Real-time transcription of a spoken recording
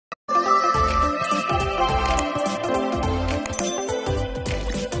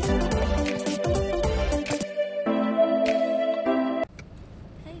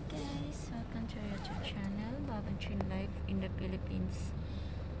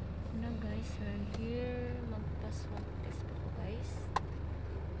guys, we're here. Magpa-swab test po guys.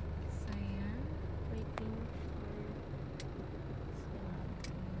 So yan, waiting for swab.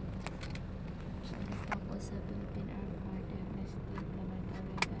 So dito ako sa Philippine Air Heart MST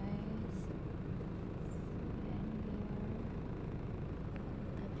Laboratory guys. So yan here.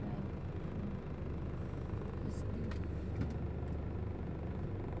 Magta-drive positive.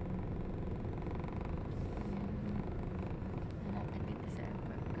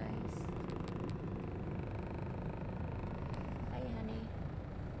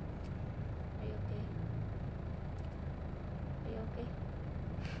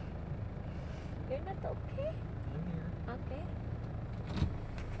 You're not okay? I'm here. Okay.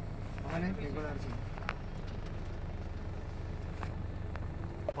 Okay na yung regular siya.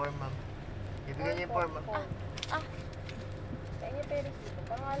 Form, ma'am. Ibigay niyo yung form, ma'am. Kaya pwede dito.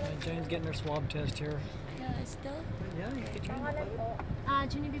 Pangalan po. Jane's getting her swab test here. Yeah, still? Yeah, you can Pangalan po.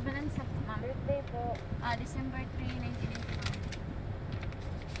 Junior Balansa po, ma'am. Birthday po. December 3, 1991.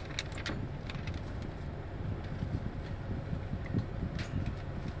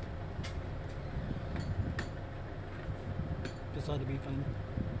 This ought to be fun.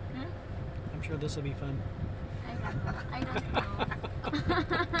 Hmm? I'm sure this will be fun. I don't know.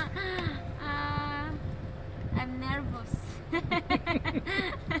 I'm nervous.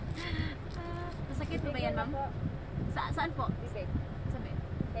 Masakit po ba yan, ma'am? Saan po? Sabi.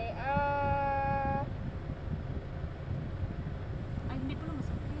 Ay, hindi po na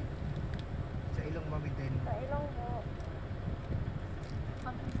masakit. Sa ilong, mami, din. Sa ilong po.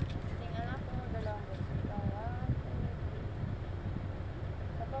 Tingnan na po, dalawang po.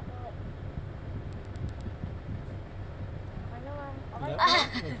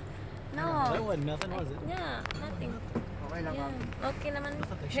 No. That wasn't nothing, was it? Yeah, nothing. Okay lang, ma'am. Okay naman. I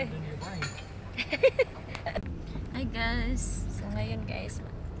thought they shoved it in your brain. Hi guys. So ngayon guys,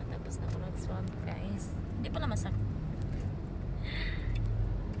 matapos na ako nag-swab guys. Hindi pala masakit.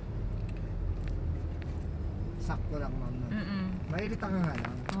 Sakto lang, ma'am. Mailita ka nga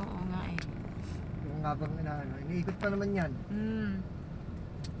lang. Oo nga eh. Yung habang iniikot pa naman yan.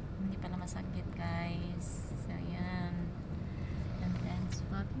 Hindi pala masakit guys. So yan. And then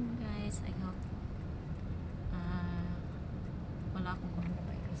swabbing guys. I hope wala akong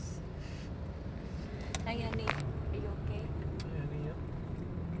coronavirus. Hi honey, are you okay? Yeah.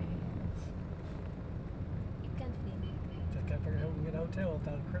 Okay. You can't feel it. Just gotta figure out how we can get a hotel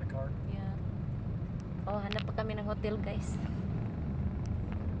without a credit card. Yeah. Oh, hanap pa kami ng hotel guys.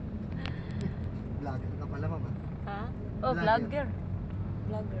 Vlogger ka pala, ma'am. Ha? Oh, vlogger.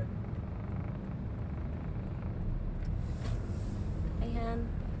 Vlogger. Ayan.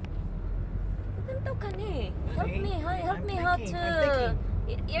 Ganito ka na eh. Help me how to...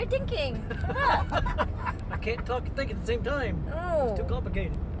 You're thinking. I can't talk and think at the same time. Oh. It's too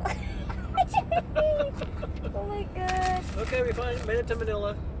complicated. Oh my god. Okay, we finally made it to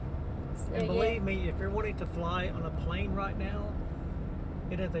Manila. So, And believe me, if you're wanting to fly on a plane right now,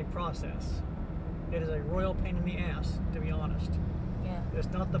 it is a process. It is a royal pain in the ass, to be honest. Yeah.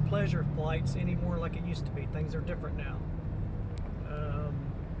 It's not the pleasure flights anymore like it used to be. Things are different now.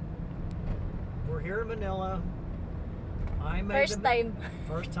 We're here in Manila. First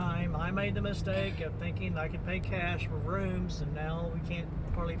time. I made the mistake of thinking I could pay cash for rooms, and now we can't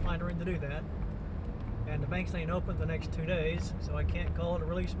hardly find a room to do that. And the banks ain't open the next 2 days, so I can't call to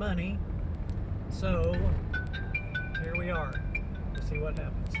release money. So here we are. We'll see what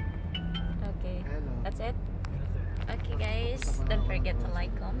happens. Okay. Hello. That's it? That's it. Okay guys, don't forget to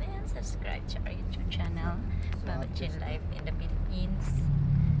like, comment, subscribe to our YouTube channel, Babachin Life in the Philippines.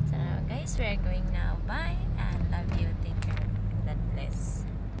 So guys, we are going now. Bye and love you. Take care. God bless.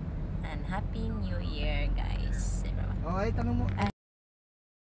 And Happy New Year guys. Everyone. Okay, tanong mo.